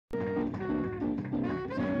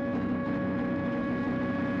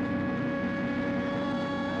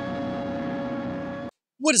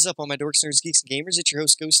What is up, all my dorks, nerds, geeks, and gamers? It's your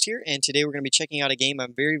host, Ghost here, and today we're going to be checking out a game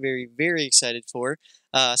I'm very excited for.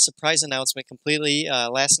 Surprise announcement completely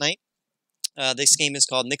last night. This game is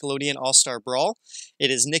called Nickelodeon All Star Brawl.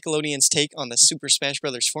 It is Nickelodeon's take on the Super Smash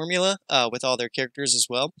Bros. Formula with all their characters as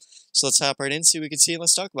well. So let's hop right in, see what we can see, and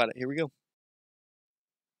let's talk about it. Here we go.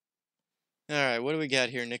 Alright, what do we got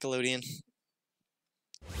here, Nickelodeon?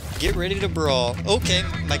 Get ready to brawl. Okay,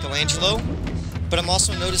 Michelangelo. But I'm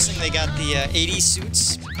also noticing they got the 80s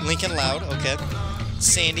suits, Lincoln Loud, okay.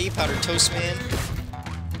 Sandy, Powdered Toast Man.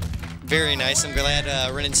 Very nice. I'm glad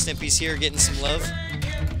Ren and Stimpy's here getting some love.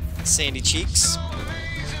 Sandy Cheeks.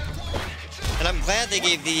 And I'm glad they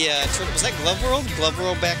gave the turtle. Was that Glove World? Glove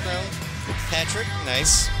World background. Patrick,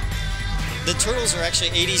 nice. The turtles are actually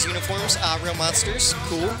 80s uniforms. Real monsters,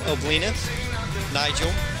 cool. Oblina,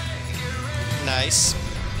 Nigel, nice.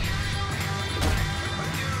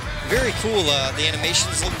 Very cool. The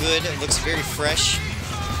animations look good. It looks very fresh.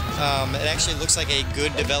 It actually looks like a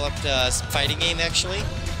good developed fighting game, actually.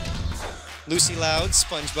 Lucy Loud,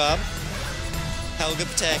 SpongeBob, Helga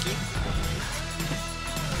Pataki,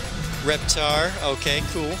 Reptar. Okay,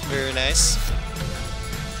 cool. Very nice.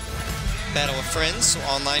 Battle of Friends, so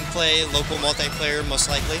online play, local multiplayer, most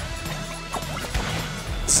likely.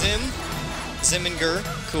 Zim and Gur,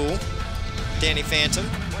 cool. Danny Phantom,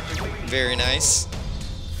 very nice.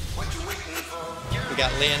 We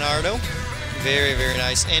got Leonardo, very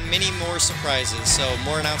nice, and many more surprises, so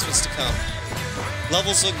more announcements to come.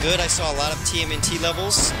 Levels look good. I saw a lot of TMNT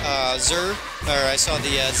levels. I saw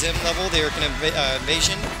the Zim level, the American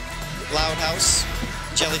Invasion, Loud House,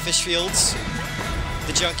 Jellyfish Fields,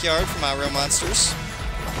 the Junkyard from Our Real Monsters,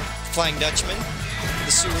 Flying Dutchman,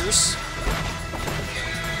 the Sewers.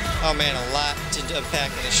 Oh man, a lot to unpack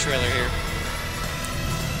in this trailer here.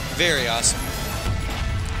 Very awesome.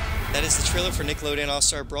 That is the trailer for Nickelodeon All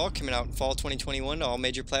Star Brawl, coming out in fall 2021 to all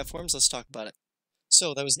major platforms. Let's talk about it.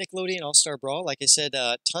 So that was Nickelodeon All Star Brawl. Like I said,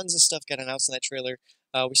 tons of stuff got announced in that trailer.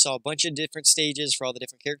 We saw a bunch of different stages for all the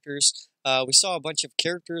different characters. We saw a bunch of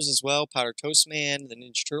characters as well. Powder Toast Man, the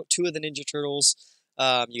Ninja Turtle, two of the Ninja Turtles.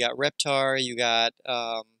 You got Reptar. You got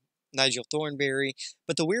Nigel Thornberry.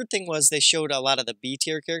 But the weird thing was they showed a lot of the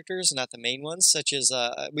B-tier characters, not the main ones, such as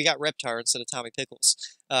we got Reptar instead of Tommy Pickles,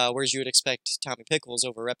 whereas you would expect Tommy Pickles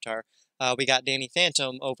over Reptar. We got Danny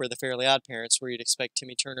Phantom over the Fairly Odd Parents, where you'd expect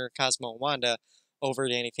Timmy Turner, Cosmo, and Wanda over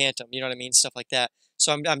Danny Phantom. You know what I mean? Stuff like that.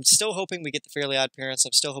 So I'm still hoping we get the Fairly Odd Parents.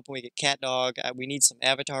 I'm still hoping we get Cat Dog. We need some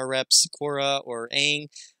Avatar reps, Korra or Aang,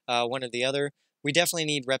 one or the other. We definitely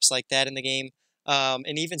need reps like that in the game.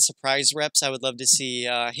 And even surprise reps. I would love to see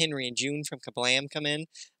Henry and June from Kablam come in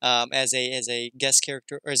as a guest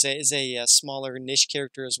character, or as a smaller niche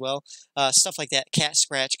character as well. Stuff like that. Cat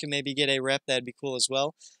Scratch can maybe get a rep. That'd be cool as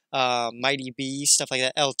well. Mighty Bee, stuff like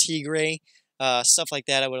that. El Tigre, stuff like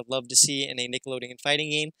that. I would have loved to see in a Nickelodeon fighting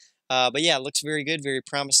game. But yeah, it looks very good, very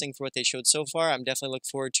promising for what they showed so far. I'm definitely looking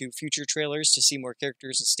forward to future trailers to see more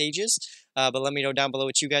characters and stages. But let me know down below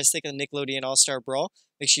what you guys think of the Nickelodeon All Star Brawl.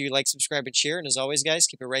 Make sure you like, subscribe, and share. And as always, guys,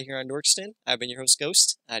 keep it right here on Dorkston. I've been your host,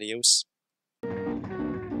 Ghost. Adios.